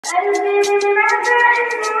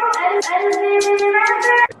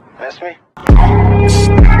That's me.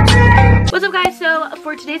 What's up, guys? So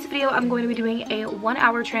for today's video, I'm going to be doing a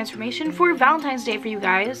 1-hour transformation for Valentine's Day for you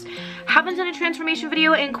guys. Haven't done a transformation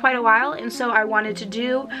video in quite a while, and so I wanted to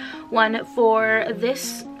do one for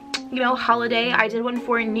this, you know, holiday. I did one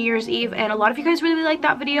for New Year's Eve, and a lot of you guys really liked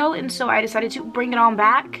that video, and so I decided to bring it on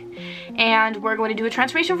back, and we're going to do a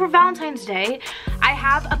transformation for Valentine's Day. I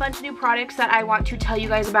have a bunch of new products that I want to tell you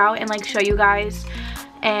guys about and like show you guys.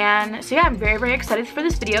 And so yeah, I'm very excited for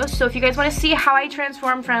this video. So if you guys want to see how I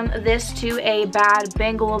transform from this to a bad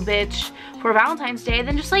Bengal bitch for Valentine's Day,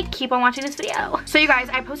 then just like keep on watching this video. So you guys,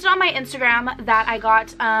 I posted on my Instagram that I got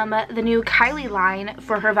the new Kylie line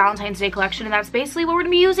for her Valentine's Day collection, and that's basically what we're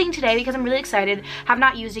gonna be using today because I'm really excited. Have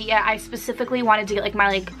not used it yet. I specifically wanted to get like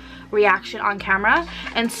my reaction on camera,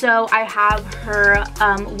 and so I have her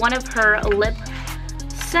one of her lip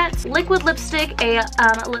sets, liquid lipstick, a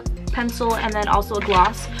lip pencil, and then also a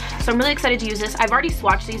gloss. So I'm really excited to use this. I've already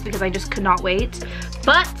swatched these because I just could not wait.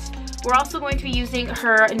 But we're also going to be using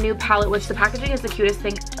her new palette, which the packaging is the cutest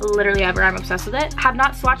thing literally ever. I'm obsessed with it. Have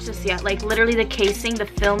not swatched this yet. Like literally the casing, the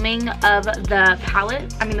filming of the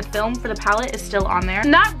palette, I mean the film for the palette is still on there.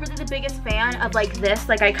 Not really the biggest fan of like this.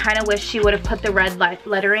 Like I kind of wish she would have put the red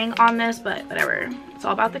lettering on this, but whatever. It's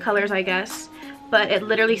all about the colors, I guess. But it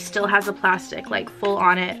literally still has the plastic like full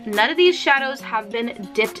on it. None of these shadows have been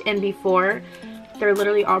dipped in before. They're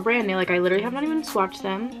literally all brand new. Like I literally have not even swatched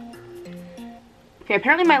them. Okay,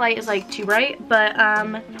 apparently my light is like too bright, but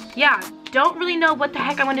yeah, don't really know what the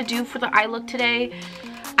heck I'm gonna do for the eye look today.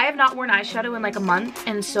 I have not worn eyeshadow in like a month,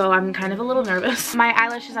 and so I'm kind of a little nervous. My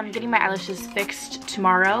eyelashes, I'm getting my eyelashes fixed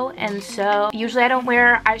tomorrow, and so usually I don't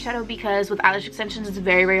wear eyeshadow because with eyelash extensions it's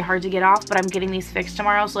very hard to get off, but I'm getting these fixed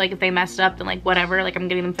tomorrow, so like if they messed up then like whatever, like I'm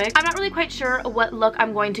getting them fixed. I'm not really quite sure what look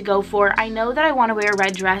I'm going to go for. I know that I want to wear a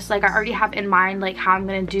red dress. Like I already have in mind like how I'm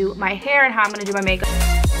gonna do my hair and how I'm gonna do my makeup.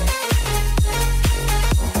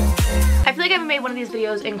 I feel like I haven't made one of these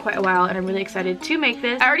videos in quite a while, and I'm really excited to make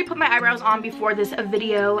this. I already put my eyebrows on before this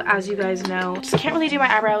video, as you guys know. Just can't really do my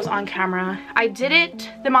eyebrows on camera. I did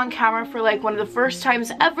them on camera for like one of the first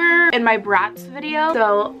times ever in my Bratz video.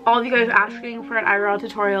 So all of you guys asking for an eyebrow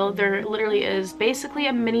tutorial, there literally is basically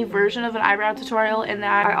a mini version of an eyebrow tutorial in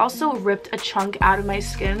that I also ripped a chunk out of my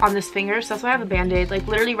skin on this finger. So that's why I have a band-aid. Like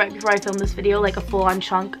literally right before I filmed this video, like a full-on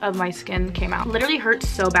chunk of my skin came out. Literally hurts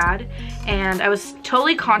so bad, and I was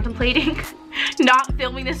totally contemplating not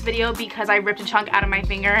filming this video because I ripped a chunk out of my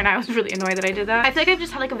finger, and I was really annoyed that I did that. I feel like I've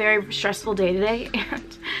just had like a very stressful day today,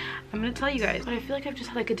 and I'm gonna tell you guys, but I feel like I've just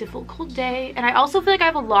had like a difficult day, and I also feel like I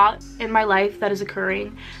have a lot in my life that is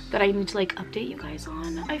occurring that I need to like update you guys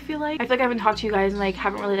on. I feel like I haven't talked to you guys and like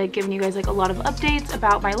haven't really like given you guys like a lot of updates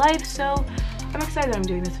about my life, so I'm excited that I'm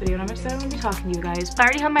doing this video, and I'm excited I'm gonna be talking to you guys. I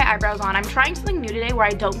already have my eyebrows on. I'm trying something new today where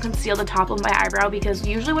I don't conceal the top of my eyebrow, because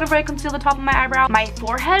usually whenever I conceal the top of my eyebrow, my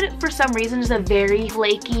forehead for some reason is a very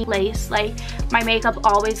flaky place. Like my makeup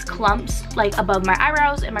always clumps like above my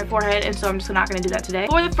eyebrows and my forehead, and so I'm just not gonna do that today.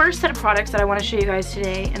 For the first set of products that I want to show you guys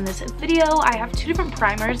today in this video, I have 2 different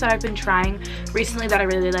primers that I've been trying recently that I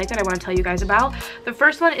really like that I want to tell you guys about. The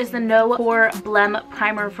first one is the No Pore Blem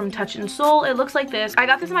Primer from Touch in Soul. It looks like this. I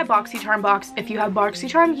got this in my BoxyCharm box. If you have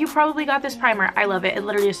BoxyCharm, you probably got this primer. I love it. It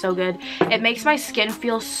literally is so good. It makes my skin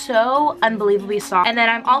feel so unbelievably soft. And then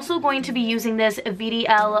I'm also going to be using this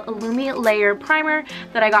VDL Lumi Layer Primer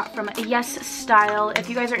that I got from Yes Style. If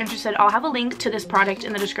you guys are interested, I'll have a link to this product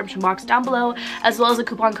in the description box down below, as well as a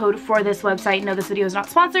coupon code for this website. No, this video is not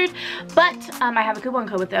sponsored, but I have a coupon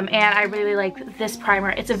code with them, and I really like this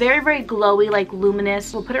primer. It's a very glowy, like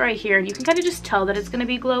luminous. We'll put it right here, and you can kind of just tell that it's going to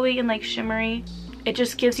be glowy and like shimmery. It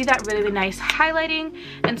just gives you that really nice highlighting.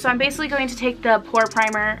 And so I'm basically going to take the pore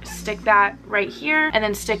primer, stick that right here, and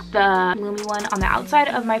then stick the Lumi one on the outside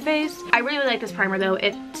of my face. I really like this primer though.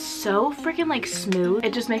 It's so freaking like smooth.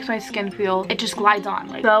 It just makes my skin feel, it just glides on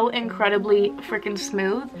like so incredibly freaking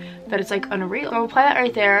smooth that it's like unreal. So I'll apply that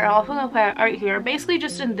right there. I'm also gonna apply it right here, basically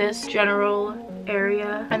just in this general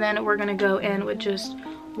area. And then we're gonna go in with just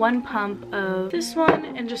 1 pump of this one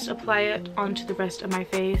and just apply it onto the rest of my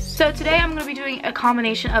face. So today I'm going to be doing a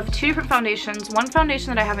combination of 2 different foundations. One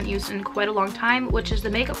foundation that I haven't used in quite a long time, which is the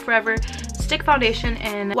Makeup Forever Stick Foundation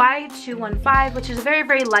in Y215, which is a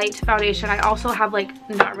very light foundation. I also have like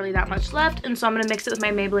not really that much left, and so I'm going to mix it with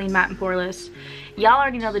my Maybelline Matte and Poreless. Y'all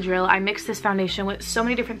already know the drill. I mix this foundation with so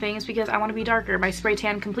many different things because I want to be darker. My spray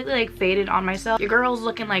tan completely like faded on myself. Your girl's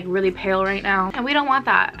looking like really pale right now, and we don't want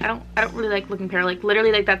that. I don't really like looking pale. Like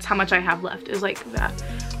literally like that's how much I have left is like that.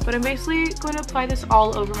 But I'm basically going to apply this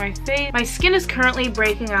all over my face. My skin is currently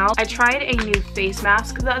breaking out. I tried a new face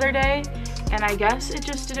mask the other day, and I guess it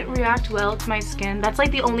just didn't react well to my skin. That's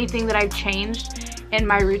like the only thing that I've changed in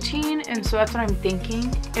my routine, and so that's what I'm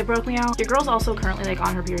thinking. It broke me out. Your girl's also currently like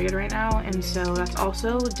on her period right now, and so that's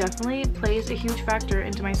also definitely plays a huge factor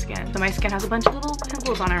into my skin. So my skin has a bunch of little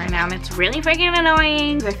pimples on it right now, and it's really freaking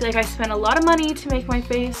annoying. I feel like I spend a lot of money to make my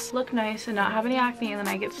face look nice and not have any acne, and then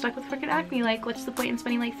I get stuck with freaking acne. Like, what's the point in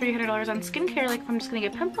spending like $300 on skincare like if I'm just gonna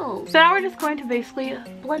get pimples? So now we're just going to basically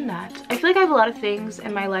blend that. I feel like I have a lot of things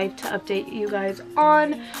in my life to update you guys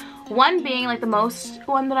on. One being like the most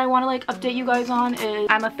one that I want to like update you guys on is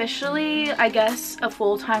I'm officially, I guess, a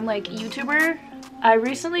full-time like YouTuber. I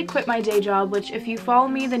recently quit my day job, which if you follow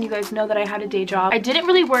me then you guys know that I had a day job. I didn't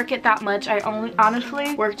really work it that much. I only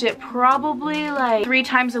honestly worked it probably like 3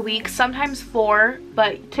 times a week, sometimes 4,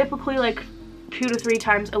 but typically like 2 to 3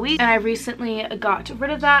 times a week, and I recently got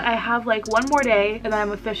rid of that. I have like 1 more day and then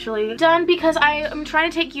I'm officially done because I am trying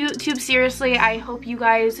to take YouTube seriously. I hope you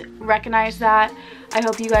guys recognize that. I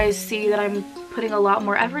hope you guys see that I'm putting a lot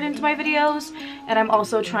more effort into my videos, and I'm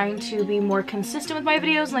also trying to be more consistent with my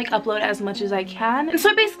videos and like upload as much as I can. And so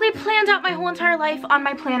I basically planned out my whole entire life on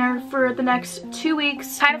my planner for the next 2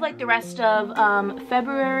 weeks, kind of like the rest of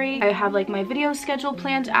February. I have like my video schedule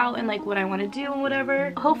planned out and like what I want to do and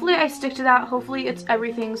whatever. Hopefully I stick to that. Hopefully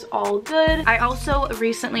everything's all good. I also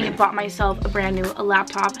recently bought myself a brand new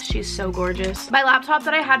laptop. She's so gorgeous. My laptop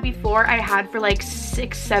that I had before, I had for like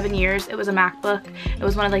 6-7 years. It was a MacBook. It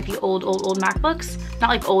was one of like the old MacBooks.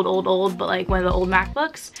 Not like old, but like one of the old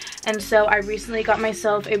MacBooks. And so I recently got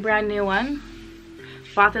myself a brand new one.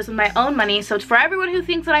 Bought this with my own money. So for everyone who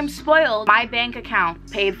thinks that I'm spoiled, my bank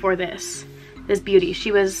account paid for this beauty.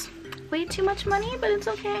 She was way too much money, but it's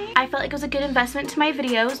okay. I felt like it was a good investment to my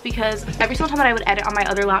videos because every single time that I would edit on my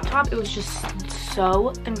other laptop, it was just so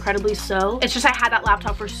incredibly slow. It's just I had that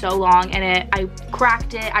laptop for so long and I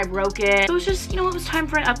cracked it, I broke it. It was just, you know, it was time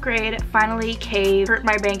for an upgrade. Finally caved, hurt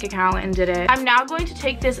my bank account and did it. I'm now going to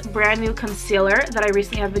take this brand new concealer that I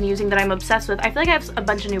recently have been using that I'm obsessed with. I feel like I have a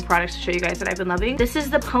bunch of new products to show you guys that I've been loving. This is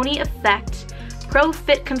the Pony Effect Pro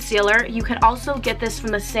Fit Concealer. You can also get this from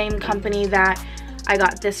the same company that I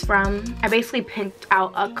got this from. I basically picked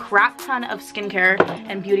out a crap ton of skincare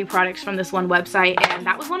and beauty products from this one website, and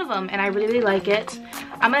that was one of them, and I really like it.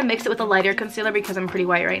 I'm gonna mix it with a lighter concealer because I'm pretty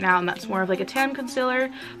white right now, and that's more of like a tan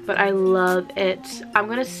concealer, but I love it. I'm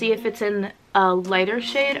gonna see if it's in a lighter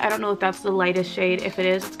shade. I don't know if that's the lightest shade. If it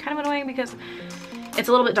is, it's kind of annoying because it's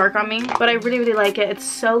a little bit dark on me, but I really like it. It's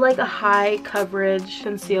so like a high coverage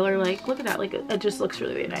concealer. Like, look at that. Like, it just looks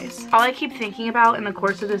really nice. All I keep thinking about in the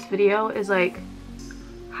course of this video is like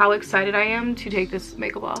how excited I am to take this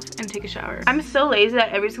makeup off and take a shower. I'm so lazy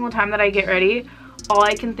that every single time that I get ready, all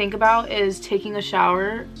I can think about is taking a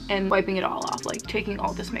shower and wiping it all off, like taking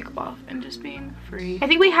all this makeup off and just being free. I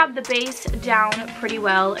think we have the base down pretty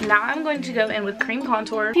well. Now I'm going to go in with cream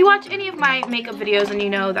contour. If you watch any of my makeup videos, then you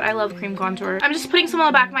know that I love cream contour. I'm just putting some on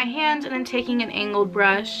the back of my hand and then taking an angled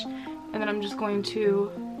brush, and then I'm just going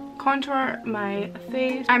to contour my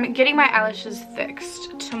face. I'm getting my eyelashes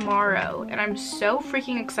fixed tomorrow, and I'm so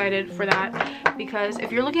freaking excited for that because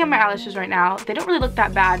if you're looking at my eyelashes right now, they don't really look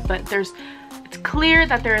that bad, but it's clear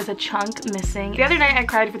that there is a chunk missing. The other night I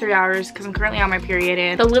cried for 3 hours because I'm currently on my period,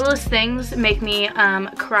 and the littlest things make me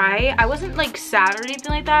cry. I wasn't like sad or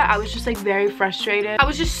anything like that. I was just like very frustrated. I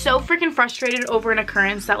was just so freaking frustrated over an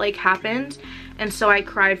occurrence that like happened, and so I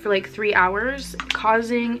cried for like 3 hours,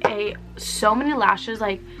 causing so many lashes.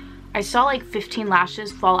 Like, I saw like 15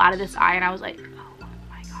 lashes fall out of this eye, and I was like, oh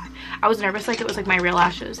my god. I was nervous like it was like my real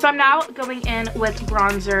lashes. So I'm now going in with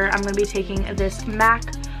bronzer. I'm going to be taking this MAC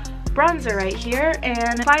bronzer right here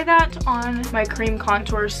and apply that on my cream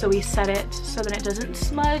contour so we set it so that it doesn't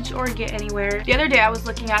smudge or get anywhere. The other day I was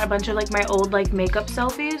looking at a bunch of like my old like makeup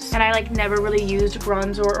selfies, and I like never really used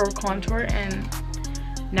bronzer or contour, and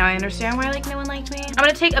now I understand why like no one liked me. I'm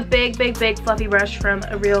going to take a big fluffy brush from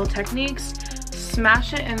Real Techniques,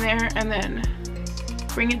 smash it in there, and then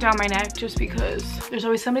bring it down my neck, just because there's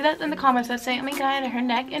always somebody that in the comments that say, oh my god, her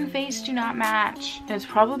neck and face do not match. And it's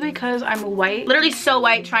probably because I'm white, literally so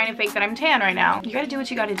white, trying to fake that I'm tan right now. You gotta do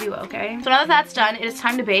what you gotta do, okay? So now that that's done, it is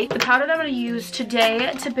time to bake. The powder that I'm gonna use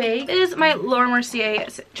today to bake is my Laura Mercier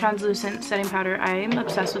translucent setting powder. I am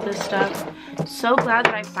obsessed with this stuff. So glad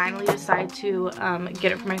that I finally decided to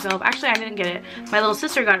get it for myself. Actually, I didn't get it. My little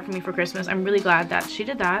sister got it for me for Christmas. I'm really glad that she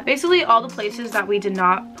did that. Basically, all the places that we did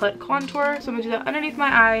not put contour, so I'm gonna do that underneath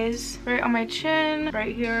my eyes, right on my chin,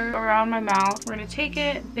 right here around my mouth. We're gonna take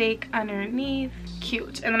it, bake underneath.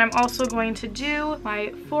 Cute. And then I'm also going to do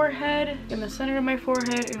my forehead, in the center of my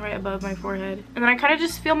forehead and right above my forehead. And then I kind of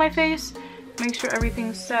just feel my face, make sure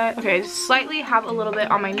everything's set. Okay, slightly have a little bit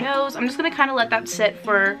on my nose. I'm just gonna kind of let that sit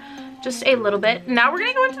for just a little bit. Now we're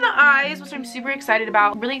gonna go into the eyes, which I'm super excited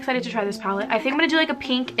about. Really excited to try this palette. I think I'm gonna do like a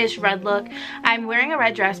pinkish red look. I'm wearing a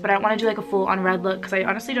red dress, but I don't want to do like a full on red look because I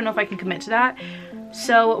honestly don't know if I can commit to that.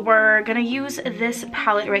 So we're gonna use this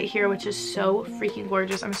palette right here, which is so freaking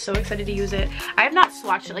gorgeous. I'm so excited to use it. I have not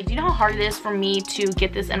swatched it. Like, do you know how hard it is for me to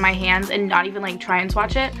get this in my hands and not even like try and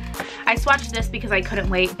swatch it? I swatched this because I couldn't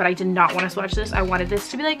wait, but I did not want to swatch this. I wanted this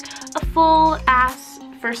to be like a full ass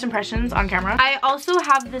first impressions on camera. I also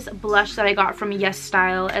have this blush that I got from Yes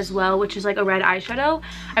Style as well, which is like a red eyeshadow.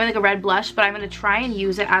 I mean like a red blush, but I'm gonna try and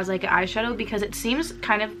use it as like an eyeshadow because it seems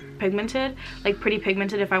kind of pigmented, like pretty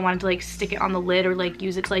pigmented if I wanted to like stick it on the lid or like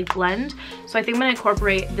use it to like blend. So I think I'm gonna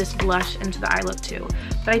incorporate this blush into the eye look too.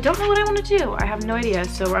 But I don't know what I want to do. I have no idea.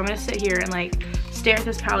 So I'm gonna sit here and like stare at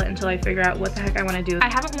this palette until I figure out what the heck I want to do.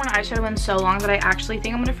 I haven't worn eyeshadow in so long that I actually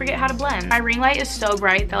think I'm gonna forget how to blend. My ring light is so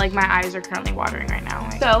bright that like my eyes are currently watering right now.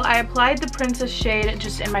 So I applied the Princess shade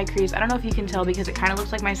just in my crease. I don't know if you can tell because it kind of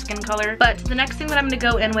looks like my skin color. But the next thing that I'm gonna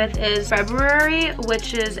go in with is February,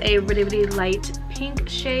 which is a really, really light pink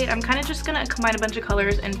shade. I'm kind of just gonna combine a bunch of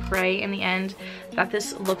colors and pray in the end that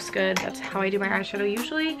this looks good. That's how I do my eyeshadow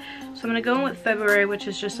usually. So I'm gonna go in with February, which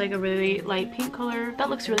is just like a really light pink color. That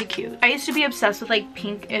looks really cute. I used to be obsessed with like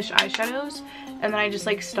pinkish eyeshadows and then I just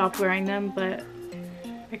like stopped wearing them, but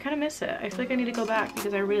I kind of miss it. I feel like I need to go back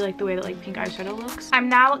because I really like the way that like pink eyeshadow looks. I'm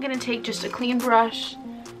now gonna take just a clean brush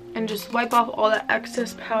and just wipe off all that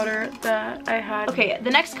excess powder that I had. Okay,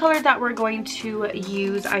 the next color that we're going to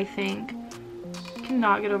use, I think,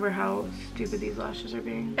 cannot get over how stupid these lashes are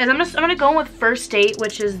being. I'm gonna go in with First Date,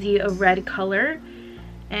 which is the red color,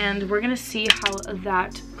 and we're gonna see how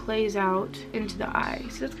that plays out into the eye.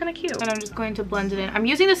 So that's kind of cute. And I'm just going to blend it in. I'm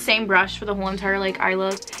using the same brush for the whole entire like eye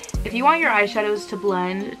look. If you want your eyeshadows to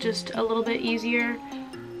blend just a little bit easier,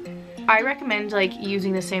 I recommend like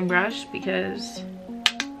using the same brush because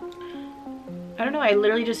I don't know, I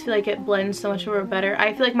literally just feel like it blends so much more better.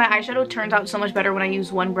 I feel like my eyeshadow turns out so much better when I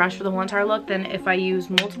use one brush for the whole entire look than if I use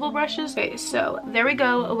multiple brushes. Okay, so there we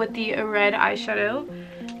go with the red eyeshadow.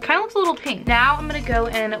 Kind of looks a little pink. Now I'm gonna go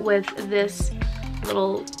in with this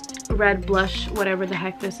little red blush, whatever the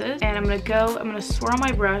heck this is. And I'm gonna swirl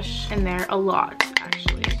my brush in there a lot,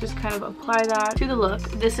 actually. Just kind of apply that to the look.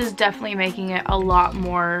 This is definitely making it a lot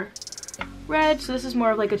more red, so this is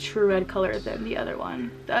more of like a true red color than the other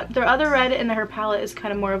one. The other red in her palette is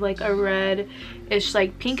kind of more of like a red-ish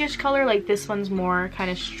like pinkish color. Like this one's more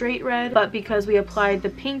kind of straight red, but because we applied the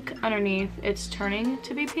pink underneath, it's turning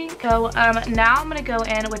to be pink. So now I'm gonna go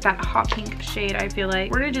in with that hot pink shade. I feel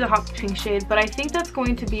like we're gonna do the hot pink shade, but I think that's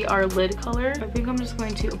going to be our lid color. I think I'm just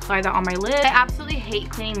going to apply that on my lid. I absolutely hate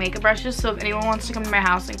cleaning makeup brushes, so if anyone wants to come to my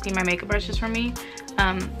house and clean my makeup brushes for me,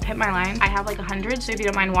 hit my line. I have like 100, so if you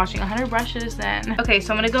don't mind washing 100 brushes, then okay.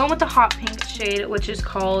 So I'm gonna go in with the hot pink shade, which is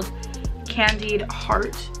called Candied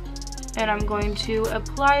Heart, and I'm going to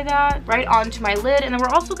apply that right onto my lid, and then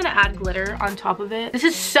we're also gonna add glitter on top of it. This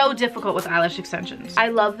is so difficult with eyelash extensions. I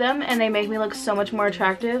love them and they make me look so much more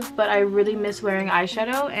attractive, but I really miss wearing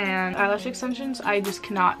eyeshadow, and eyelash extensions, I just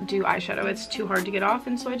cannot do eyeshadow. It's too hard to get off,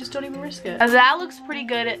 and so I just don't even risk it. That looks pretty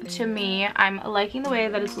good to me. I'm liking the way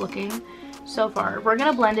that it's looking so far. We're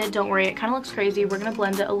gonna blend it, don't worry, it kind of looks crazy. We're gonna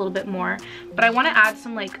blend it a little bit more, but I want to add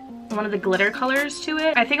some like one of the glitter colors to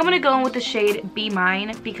it. I think I'm gonna go in with the shade Be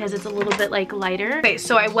Mine because it's a little bit like lighter. Okay,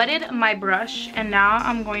 so I wetted my brush and now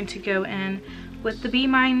I'm going to go in with the Be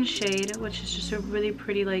Mine shade, which is just a really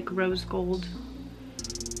pretty like rose gold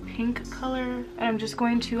pink color. And I'm just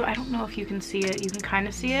going to, I don't know if you can see it, you can kind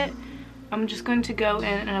of see it. I'm just going to go in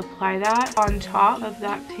and apply that on top of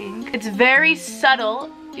that pink. It's very subtle.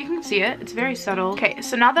 You can see it, it's very subtle. Okay,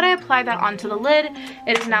 so now that I applied that onto the lid,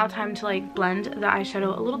 it is now time to like blend the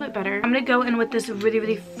eyeshadow a little bit better. I'm gonna go in with this really,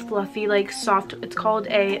 really fluffy, like soft, it's called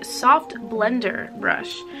a soft blender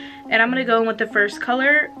brush. And I'm gonna go in with the first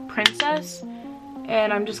color, Princess.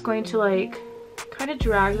 And I'm just going to like kind of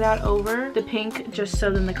drag that over the pink just so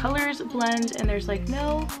then the colors blend and there's like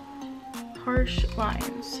no harsh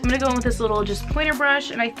lines. I'm gonna go in with this little just pointer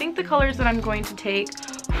brush, and I think the colors that I'm going to take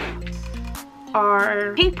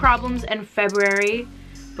are Pink Problems and February,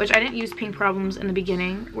 which I didn't use Pink Problems in the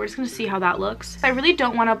beginning. We're just gonna see how that looks. I really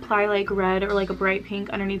don't want to apply like red or like a bright pink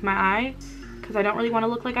underneath my eye because I don't really want to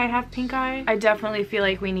look like I have pink eye. I definitely feel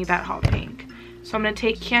like we need that hot pink. So I'm gonna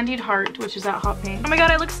take Candied Heart, which is that hot pink. Oh my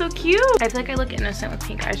god, I look so cute! I feel like I look innocent with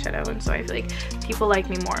pink eyeshadow, and so I feel like people like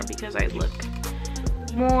me more because I look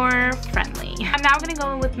more friendly. I'm now gonna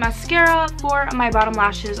go in with mascara for my bottom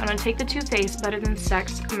lashes. I'm gonna take the Too Faced Better Than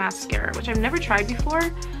Sex mascara, which I've never tried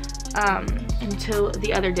before, until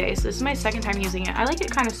the other day. So this is my second time using it. I like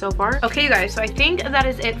it kind of so far. Okay, you guys, so I think that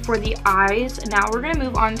is it for the eyes. Now we're gonna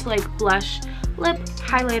move on to like blush, lip,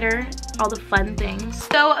 highlighter, all the fun things.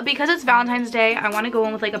 So because it's Valentine's Day, I want to go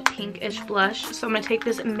in with like a pinkish blush. So I'm gonna take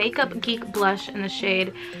this Makeup Geek blush in the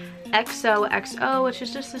shade XOXO, which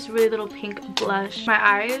is just this really little pink blush. My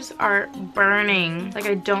eyes are burning. Like,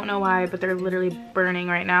 I don't know why, but they're literally burning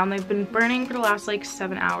right now, and they've been burning for the last like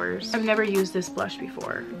 7 hours. I've never used this blush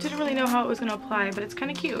before. Didn't really know how it was gonna apply, but it's kind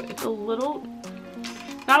of cute. It's a little,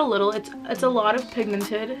 not a little, it's a lot of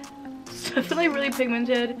pigmented. It's definitely really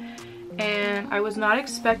pigmented, and I was not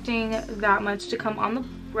expecting that much to come on the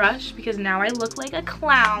brush because now I look like a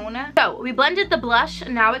clown. So we blended the blush.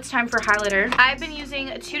 Now it's time for highlighter. I've been using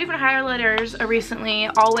 2 different highlighters recently.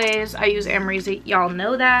 Always I use Amrezy, y'all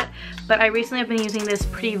know that, but I recently have been using this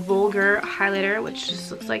Pretty Vulgar highlighter, which just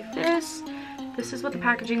looks like this. This is what the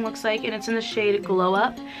packaging looks like, and it's in the shade Glow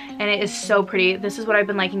Up, and it is so pretty. This is what I've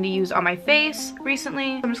been liking to use on my face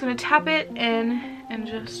recently. I'm just gonna tap it in and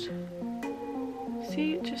just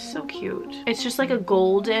see, just so cute. It's just like a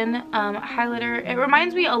golden highlighter. It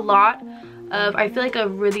reminds me a lot of, I feel like a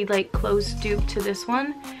really like close dupe to this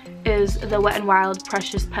one is the Wet n Wild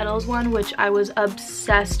Precious Petals one, which I was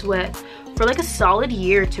obsessed with for like a solid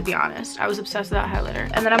year, to be honest. I was obsessed with that highlighter.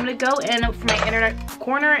 And then I'm gonna go in for my inner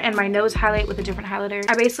corner and my nose highlight with a different highlighter.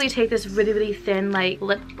 I basically take this really, really thin like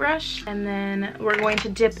lip brush, and then we're going to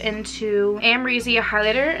dip into Amrezy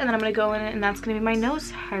highlighter, and then I'm gonna go in and that's gonna be my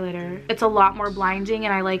nose highlighter. It's a lot more blinding,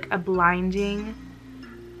 and I like a blinding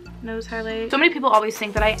nose highlight. So many people always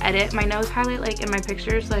think that I edit my nose highlight like in my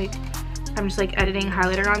pictures, like I'm just like editing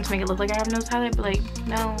highlighter on to make it look like I have nose highlight, but like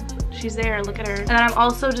no, she's there, look at her. And then I'm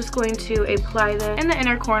also just going to apply this in the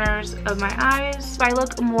inner corners of my eyes so I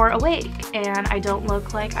look more awake and I don't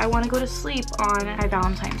look like I want to go to sleep on my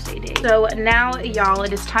Valentine's Day day. So now y'all,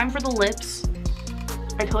 it is time for the lips.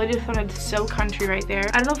 I totally just sounded so country right there.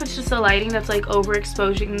 I don't know if it's just the lighting that's like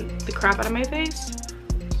overexposing the crap out of my face,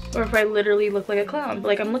 or if I literally look like a clown. But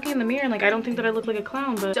like, I'm looking in the mirror and like I don't think that I look like a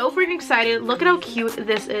clown, but so freaking excited. Look at how cute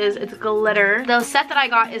this is. It's glitter. The set that I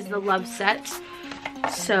got is the Love set.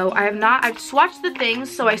 So I've swatched the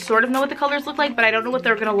things, so I sort of know what the colors look like, but I don't know what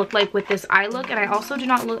they're gonna look like with this eye look, and I also do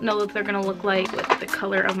not know what they're gonna look like with the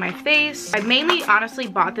color of my face. I mainly honestly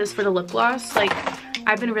bought this for the lip gloss. Like,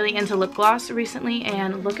 I've been really into lip gloss recently,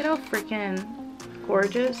 and look at how freaking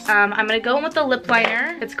gorgeous. I'm gonna go in with the lip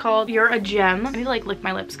liner. It's called You're a Gem. I need to like lick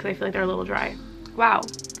my lips because I feel like they're a little dry. Wow.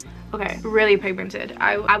 Okay, really pigmented.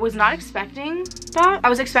 I was not expecting that. I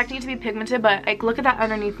was expecting it to be pigmented, but like look at that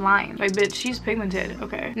underneath line. Like, bitch, she's pigmented.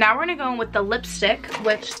 Okay, now we're gonna go in with the lipstick,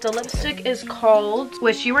 which the lipstick is called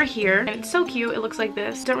Wish You Were Here, and it's so cute. It looks like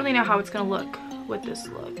this. Don't really know how it's gonna look with this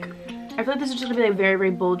look. I feel like this is just gonna be a very,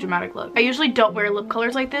 very bold, dramatic look. I usually don't wear lip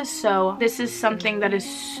colors like this, so this is something that is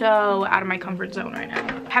so out of my comfort zone right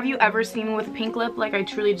now. Have you ever seen me with a pink lip? Like, I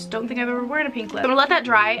truly just don't think I've ever worn a pink lip. So I'm gonna let that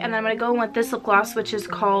dry, and then I'm gonna go in with this lip gloss, which is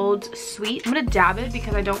called Sweet. I'm gonna dab it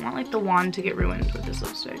because I don't want like the wand to get ruined with this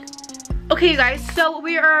lipstick. Okay, you guys, so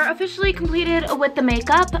we are officially completed with the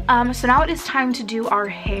makeup. So now it is time to do our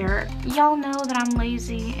hair. Y'all know that I'm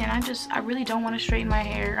lazy and I really don't want to straighten my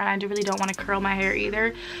hair, and I really don't want to curl my hair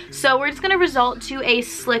either. So we're just gonna result to a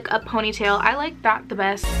slick up ponytail. I like that the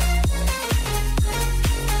best.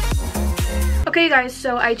 Okay, guys,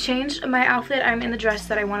 so I changed my outfit. I'm in the dress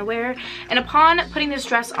that I want to wear, and upon putting this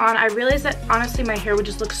dress on, I realized that honestly my hair would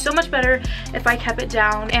just look so much better if I kept it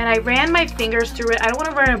down, and I ran my fingers through it. I don't want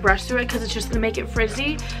to run a brush through it because it's just gonna make it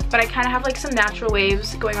frizzy, but I kind of have like some natural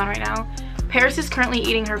waves going on right now. Paris is currently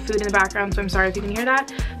eating her food in the background, so I'm sorry if you can hear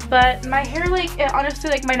that, but my hair, like,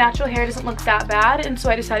 honestly, like my natural hair doesn't look that bad, and so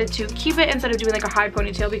I decided to keep it instead of doing like a high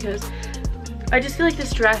ponytail because I just feel like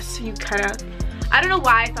this dress, you kind of, I don't know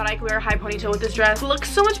why I thought I could wear a high ponytail with this dress. It looks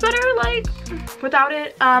so much better, like, without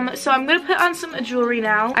it. So I'm gonna put on some jewelry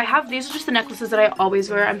now. These are just the necklaces that I always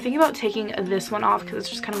wear. I'm thinking about taking this one off because it's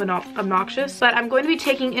just kind of obnoxious. But I'm going to be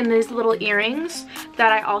taking in these little earrings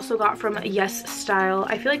that I also got from Yes Style.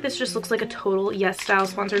 I feel like this just looks like a total Yes Style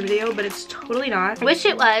sponsored video, but it's totally not. I wish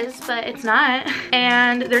it was, but it's not.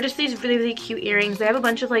 And they're just these really, really cute earrings. They have a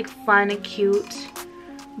bunch of like fun and cute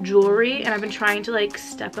jewelry, and I've been trying to like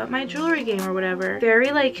step up my jewelry game or whatever.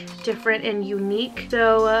 Very like different and unique.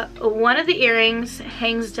 So one of the earrings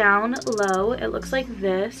hangs down low. It looks like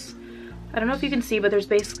this. I don't know if you can see, but there's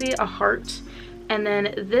basically a heart, and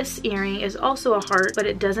then this earring is also a heart, but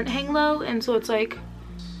it doesn't hang low, and so it's like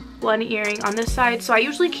one earring on this side. So I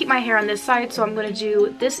usually keep my hair on this side, so I'm going to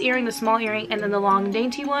do this earring, the small earring, and then the long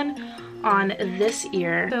dainty one on this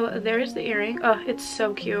ear. So there's the earring. Oh, it's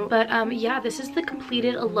so cute. But yeah, this is the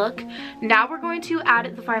completed look. Now we're going to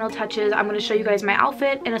add the final touches. I'm going to show you guys my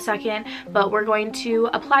outfit in a second, but we're going to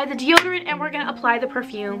apply the deodorant and we're going to apply the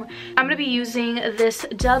perfume. I'm going to be using this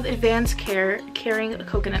Dove Advanced Caring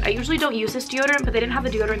Coconut. I usually don't use this deodorant, but they didn't have the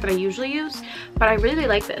deodorant that I usually use, but I really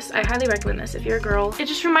like this. I highly recommend this if you're a girl. It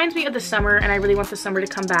just reminds me of the summer, and I really want the summer to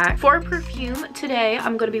come back. For perfume today,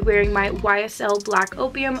 I'm going to be wearing my YSL Black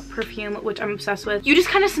Opium perfume, which I'm obsessed with. You just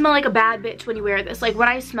kind of smell like a bad bitch when you wear this. Like when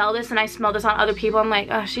I smell this and I smell this on other people, I'm like,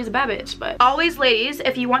 oh, she's a bad bitch. But always, ladies,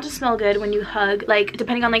 if you want to smell good when you hug, like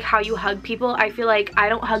depending on like how you hug people, I feel like I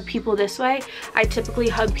don't hug people this way. I typically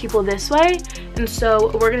hug people this way. And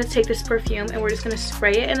so we're going to take this perfume and we're just going to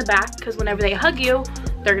spray it in the back, because whenever they hug you,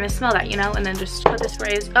 they're gonna smell that, you know, and then just put the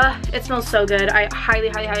sprays. It smells so good. I highly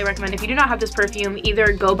recommend. If you do not have this perfume,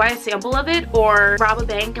 either go buy a sample of it or rob a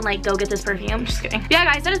bank and like go get this perfume. Just kidding. Yeah,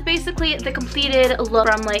 guys, that is basically the completed look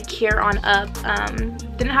from like here on up.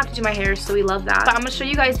 Didn't have to do my hair, so we love that. But I'm gonna show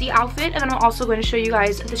you guys the outfit, and then I'm also going to show you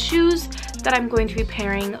guys the shoes that I'm going to be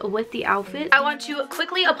pairing with the outfit. I want to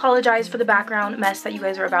quickly apologize for the background mess that you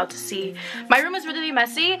guys are about to see. My room is really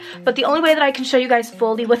messy, but the only way that I can show you guys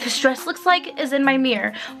fully what this dress looks like is in my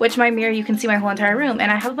mirror, which my mirror, you can see my whole entire room,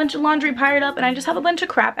 and I have a bunch of laundry piled up and I just have a bunch of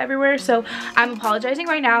crap everywhere, so I'm apologizing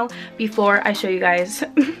right now before I show you guys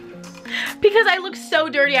because I look so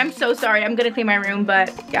dirty. I'm so sorry. I'm gonna clean my room,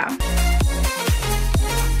 but yeah.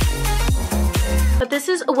 But this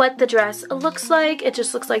is what the dress looks like. It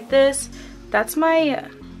just looks like this. That's my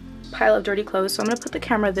pile of dirty clothes, so I'm gonna put the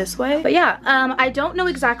camera this way. But yeah, I don't know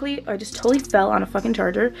exactly, I just totally fell on a fucking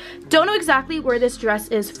charger. Don't know exactly where this dress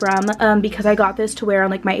is from, because I got this to wear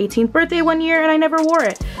on like my 18th birthday one year and I never wore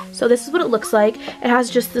it. So this is what it looks like. It has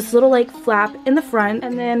just this little like flap in the front,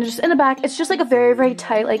 and then just in the back, it's just like a very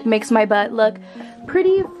tight, like makes my butt look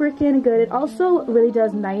pretty freaking good. It also really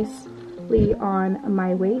does nicely on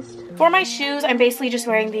my waist. For my shoes, I'm basically just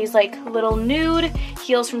wearing these like little nude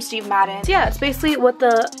heels from Steve Madden. So yeah, it's basically what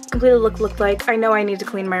the completed look looked like. I know I need to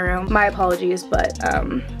clean my room. My apologies, but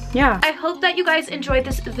yeah. I hope that you guys enjoyed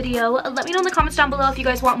this video. Let me know in the comments down below if you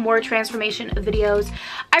guys want more transformation videos.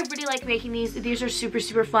 I really like making these. These are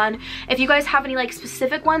super fun. If you guys have any like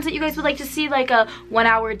specific ones that you guys would like to see, like a 1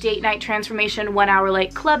 hour date night transformation, 1 hour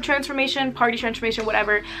like club transformation, party transformation,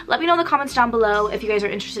 whatever, let me know in the comments down below if you guys are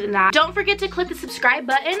interested in that. Don't forget to click the subscribe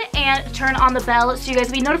button and turn on the bell so you guys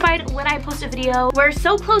will be notified when I post a video. We're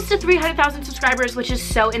so close to 300,000 subscribers, which is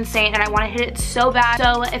so insane, and I want to hit it so bad.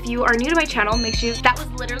 So if you are new to my channel, make sure that was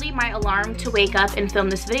literally my alarm to wake up and film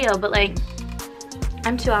this video, but like,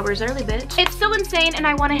 I'm 2 hours early, bitch. It's so insane and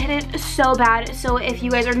I want to hit it so bad. So if you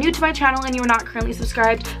guys are new to my channel and you're not currently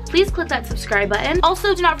subscribed, please click that subscribe button.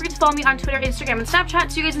 Also, do not forget to follow me on Twitter, Instagram, and Snapchat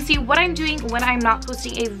so you guys can see what I'm doing when I'm not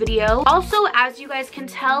posting a video. Also, as you guys can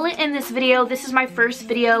tell in this video, this is my first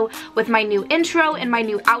video with my new intro and my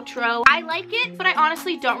new outro. I like it, but I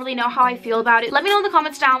honestly don't really know how I feel about it. Let me know in the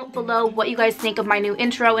comments down below what you guys think of my new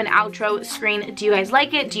intro and outro screen. Do you guys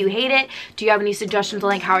like it? Do you hate it? Do you have any suggestions on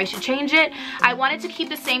like how I should change it? I wanted to keep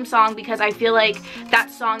the same song because I feel like that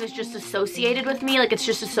song is just associated with me, like it's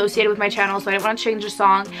just associated with my channel, so I didn't want to change the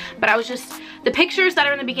song. But I was just, the pictures that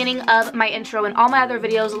are in the beginning of my intro and all my other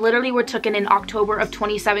videos literally were taken in October of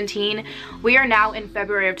 2017. We are now in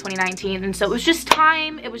February of 2019, and so it was just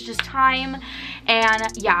time. And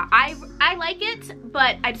yeah, I like it,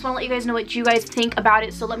 but I just want to let you guys know what you guys think about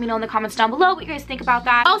it. So let me know in the comments down below what you guys think about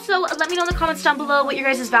that. Also, let me know in the comments down below what your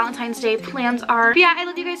guys' Valentine's Day plans are. But yeah, I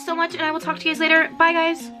love you guys so much, and I will talk to you guys later. Bye,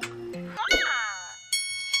 guys.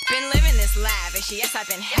 Been living this lavish, yes, I've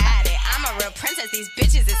been had it. I'm a real princess, these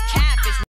bitches is catfish.